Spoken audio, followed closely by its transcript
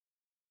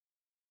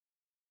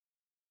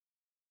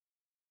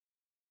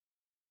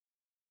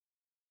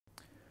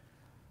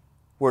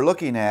We're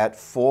looking at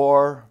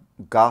 4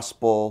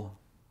 gospel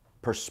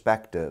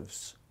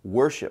perspectives,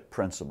 worship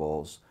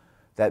principles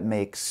that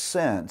make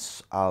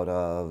sense out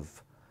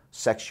of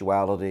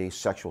sexuality,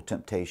 sexual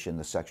temptation,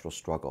 the sexual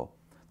struggle.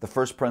 The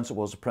first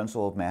principle is the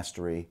principle of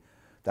mastery,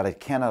 that I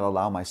cannot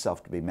allow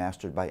myself to be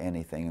mastered by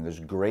anything, and there's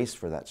grace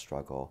for that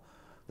struggle.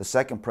 The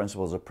second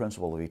principle is the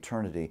principle of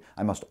eternity.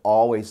 I must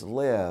always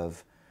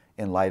live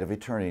in light of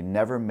eternity,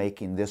 never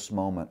making this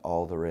moment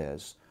all there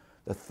is.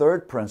 The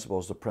third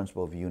principle is the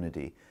principle of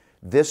unity.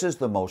 This is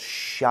the most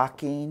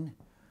shocking,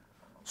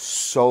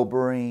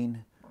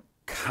 sobering,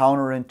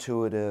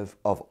 counterintuitive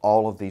of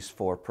all of these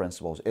 4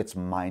 principles. It's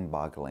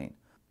mind-boggling.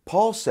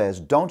 Paul says,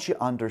 don't you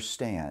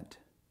understand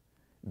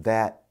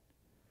that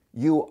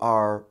you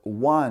are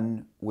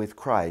one with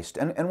Christ?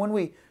 And when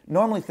we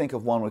normally think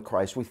of one with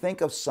Christ, we think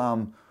of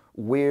some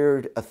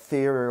weird,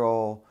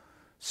 ethereal,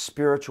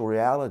 spiritual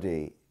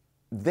reality.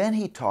 Then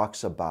he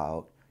talks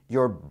about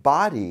your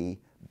body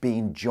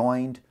being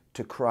joined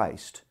to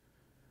Christ.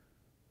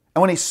 And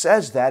when he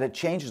says that, it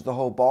changes the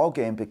whole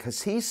ballgame,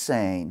 because he's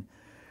saying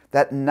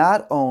that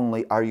not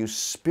only are you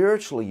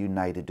spiritually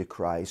united to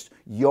Christ,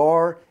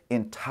 your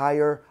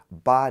entire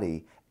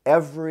body,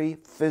 every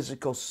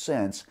physical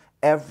sense,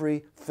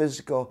 every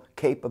physical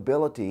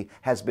capability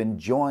has been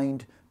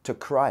joined to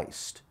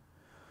Christ.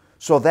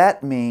 So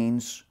that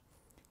means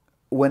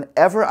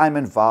whenever I'm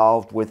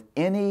involved with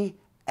any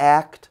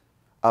act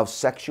of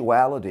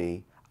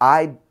sexuality,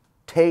 I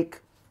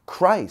take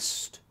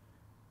Christ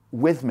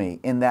with me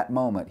in that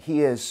moment.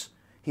 He is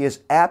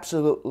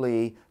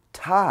absolutely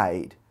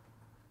tied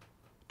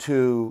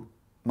to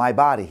my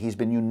body. He's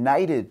been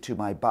united to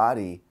my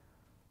body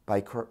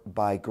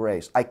by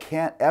grace. I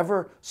can't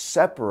ever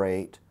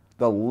separate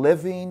the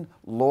living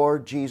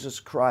Lord Jesus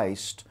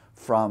Christ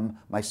from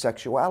my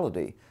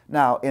sexuality.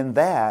 Now, in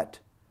that,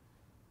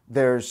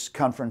 there's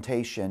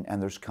confrontation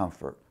and there's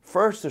comfort.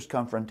 First, there's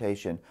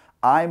confrontation.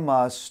 I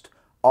must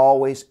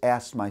always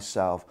ask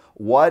myself,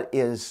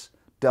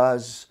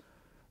 does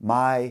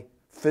my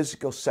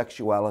physical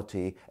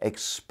sexuality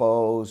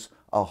expose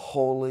a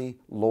holy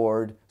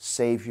Lord,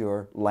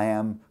 Savior,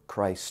 Lamb,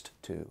 Christ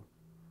to?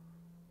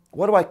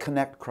 What do I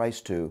connect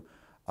Christ to?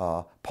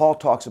 Paul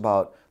talks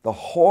about the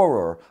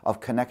horror of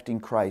connecting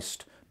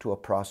Christ to a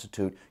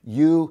prostitute.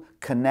 You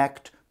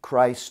connect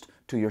Christ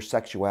to your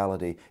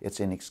sexuality, it's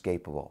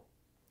inescapable.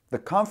 The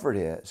comfort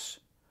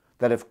is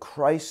that if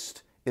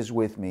Christ is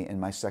with me in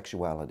my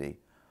sexuality,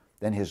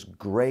 then His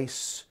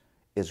grace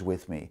is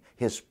with me.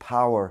 His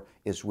power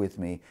is with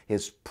me.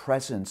 His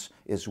presence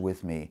is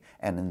with me.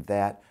 And in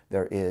that,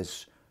 there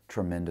is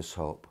tremendous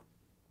hope.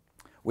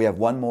 We have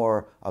one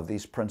more of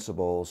these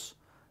principles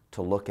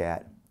to look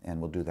at,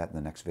 and we'll do that in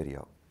the next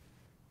video.